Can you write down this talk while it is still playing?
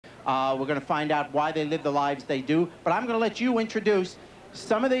We're going to find out why they live the lives they do. But I'm going to let you introduce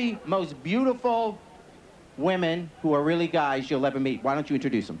some of the most beautiful women who are really guys you'll ever meet. Why don't you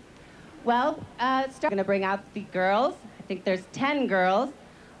introduce them? Well, I'm going to bring out the girls. I think there's 10 girls,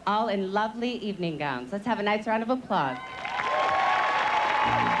 all in lovely evening gowns. Let's have a nice round of applause.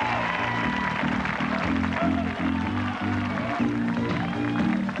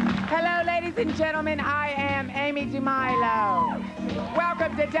 Hello, ladies and gentlemen. I am Amy Demilo.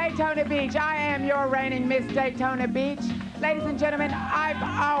 Welcome to Daytona Beach. I am your reigning Miss Daytona Beach. Ladies and gentlemen, I've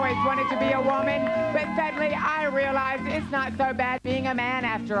always wanted to be a woman, but sadly, I realized it's not so bad being a man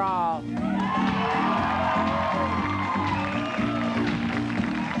after all.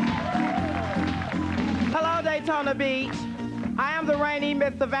 Hello, Daytona Beach. I am the reigning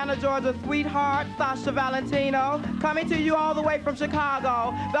Miss Savannah, Georgia sweetheart, Sasha Valentino, coming to you all the way from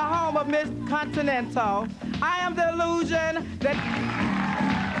Chicago, the home of Miss Continental. I am the illusion that...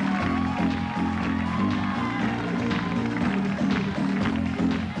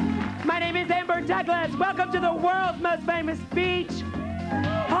 My name is Amber Douglas. Welcome to the world's most famous beach,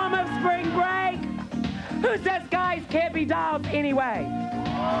 home of spring break. Who says guys can't be dolls anyway?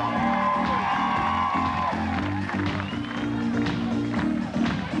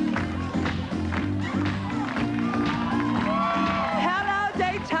 Hello,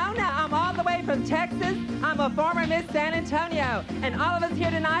 Daytona. I'm all the way from Texas. I'm a former Miss San Antonio. And all of us here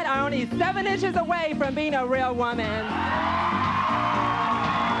tonight are only 7 inches away from being a real woman.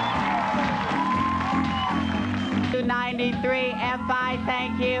 93 FI,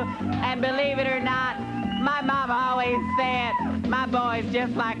 thank you. And believe it or not, my mom always said, my boy's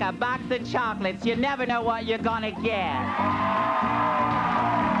just like a box of chocolates. You never know what you're gonna get.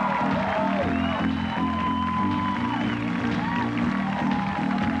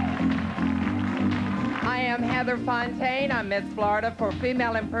 I am Heather Fontaine. I'm Miss Florida for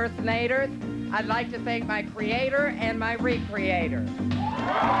Female Impersonators. I'd like to thank my creator and my recreator.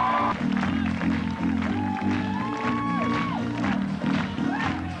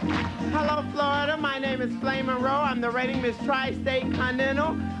 Hello, Florida. My name is Flame Monroe. I'm the reigning Miss Tri-State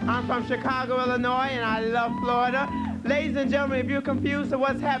Continental. I'm from Chicago, Illinois, and I love Florida. Ladies and gentlemen, if you're confused at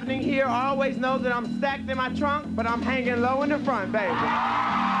what's happening here, always know that I'm stacked in my trunk, but I'm hanging low in the front, baby.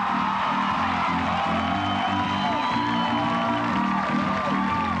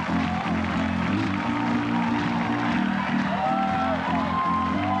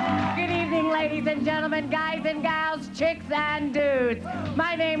 Ladies and gentlemen, guys and gals, chicks and dudes.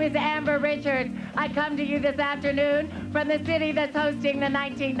 My name is Amber Richards. I come to you this afternoon from the city that's hosting the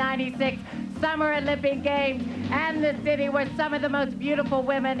 1996 Summer Olympic Games and the city where some of the most beautiful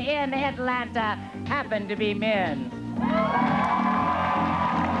women in Atlanta happen to be men.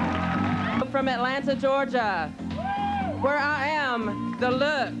 From Atlanta, Georgia, where I am the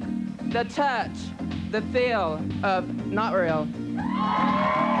look, the touch, the feel of not real.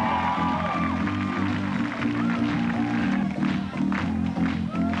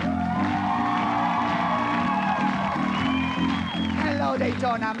 Hello,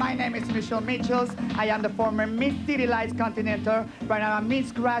 Daytona. My name is Michelle Mitchells. I am the former Miss City Lights Continental. Right now I'm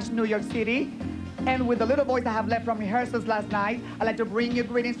Miss Crash, New York City. And with the little boys I have left from rehearsals last night, I'd like to bring you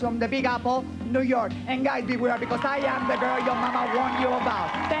greetings from the Big Apple, New York. And guys, beware, because I am the girl your mama warned you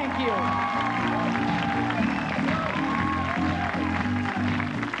about. Thank you.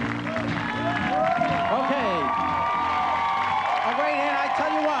 Okay. All right, and I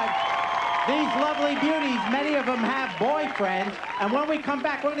tell you what, these lovely beauties, many of them have boyfriends. And when we come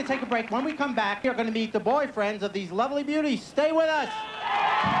back, we're going to take a break. When we come back, you're going to meet the boyfriends of these lovely beauties. Stay with us.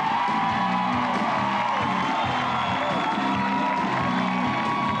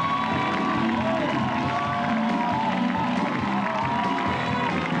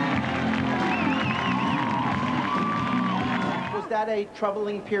 Was that a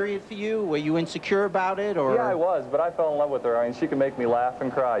troubling period for you? Were you insecure about it, or? Yeah, I was, but I fell in love with her. I mean, she could make me laugh and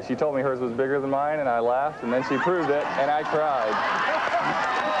cry. She told me hers was bigger than mine, and I laughed, and then she proved it, and I cried.